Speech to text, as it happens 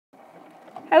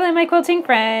Hello my quilting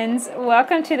friends,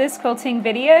 welcome to this quilting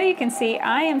video. You can see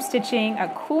I am stitching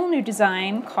a cool new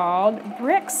design called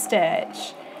brick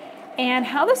stitch. And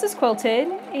how this is quilted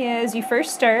is you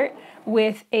first start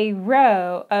with a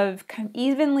row of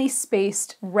evenly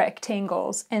spaced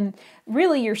rectangles, and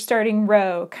really your starting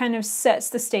row kind of sets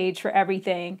the stage for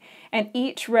everything, and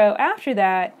each row after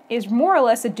that is more or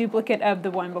less a duplicate of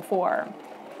the one before.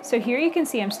 So here you can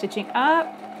see I'm stitching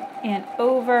up and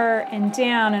over and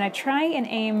down, and I try and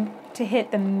aim to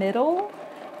hit the middle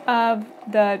of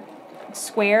the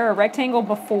square or rectangle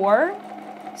before.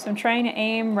 So I'm trying to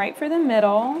aim right for the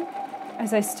middle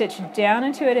as I stitch down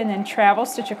into it and then travel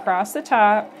stitch across the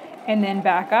top and then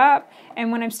back up.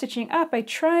 And when I'm stitching up, I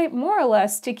try more or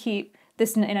less to keep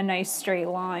this in a nice straight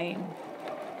line.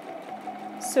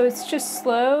 So it's just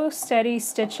slow, steady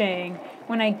stitching.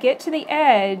 When I get to the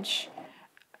edge,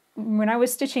 when I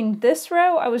was stitching this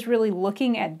row, I was really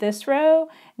looking at this row.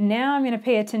 Now I'm going to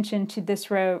pay attention to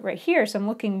this row right here. So I'm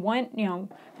looking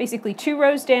basically two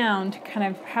rows down to kind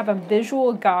of have a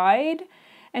visual guide.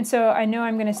 And so I know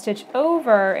I'm going to stitch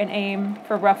over and aim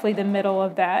for roughly the middle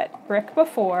of that brick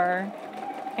before,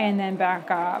 and then back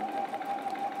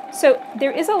up. So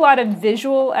there is a lot of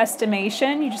visual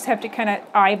estimation. You just have to kind of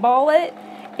eyeball it.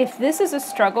 If this is a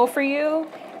struggle for you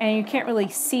and you can't really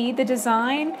see the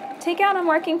design, take out a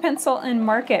marking pencil and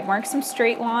mark it. Mark some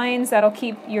straight lines. That'll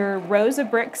keep your rows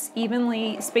of bricks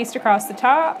evenly spaced across the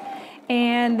top.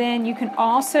 And then you can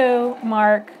also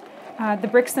mark the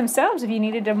bricks themselves. If you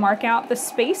needed to mark out the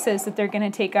spaces that they're going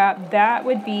to take up, that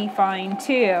would be fine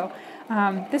too.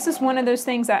 This is one of those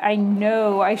things that I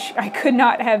know I could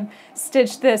not have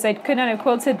stitched this. I could not have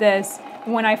quilted this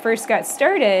when I first got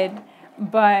started,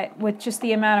 but with just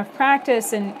the amount of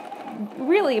practice, and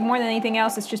really more than anything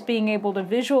else, it's just being able to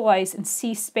visualize and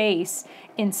see space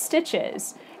in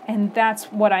stitches. And that's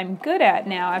what I'm good at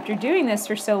now after doing this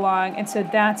for so long. And so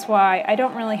that's why I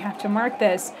don't really have to mark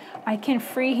this. I can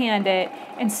freehand it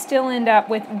and still end up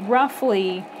with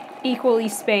roughly equally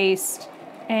spaced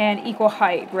and equal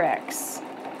height bricks.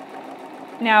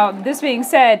 Now, this being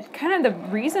said, kind of the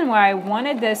reason why I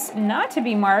wanted this not to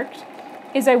be marked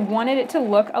is I wanted it to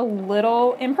look a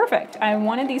little imperfect. I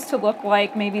wanted these to look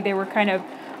like maybe they were kind of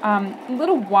a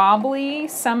little wobbly.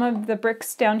 Some of the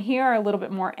bricks down here are a little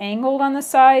bit more angled on the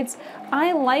sides.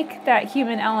 I like that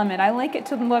human element. I like it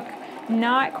to look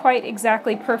not quite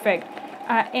exactly perfect.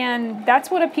 And that's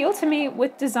what appealed to me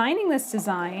with designing this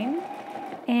design.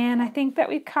 And I think that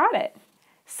we've caught it.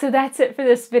 So that's it for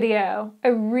this video. I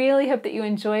really hope that you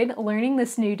enjoyed learning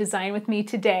this new design with me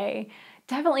today.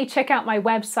 Definitely check out my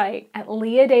website at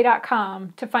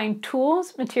leahday.com to find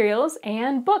tools, materials,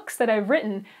 and books that I've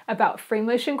written about free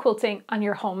motion quilting on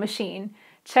your home machine.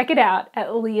 Check it out at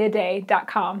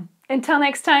leahday.com. Until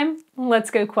next time,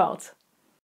 let's go quilt.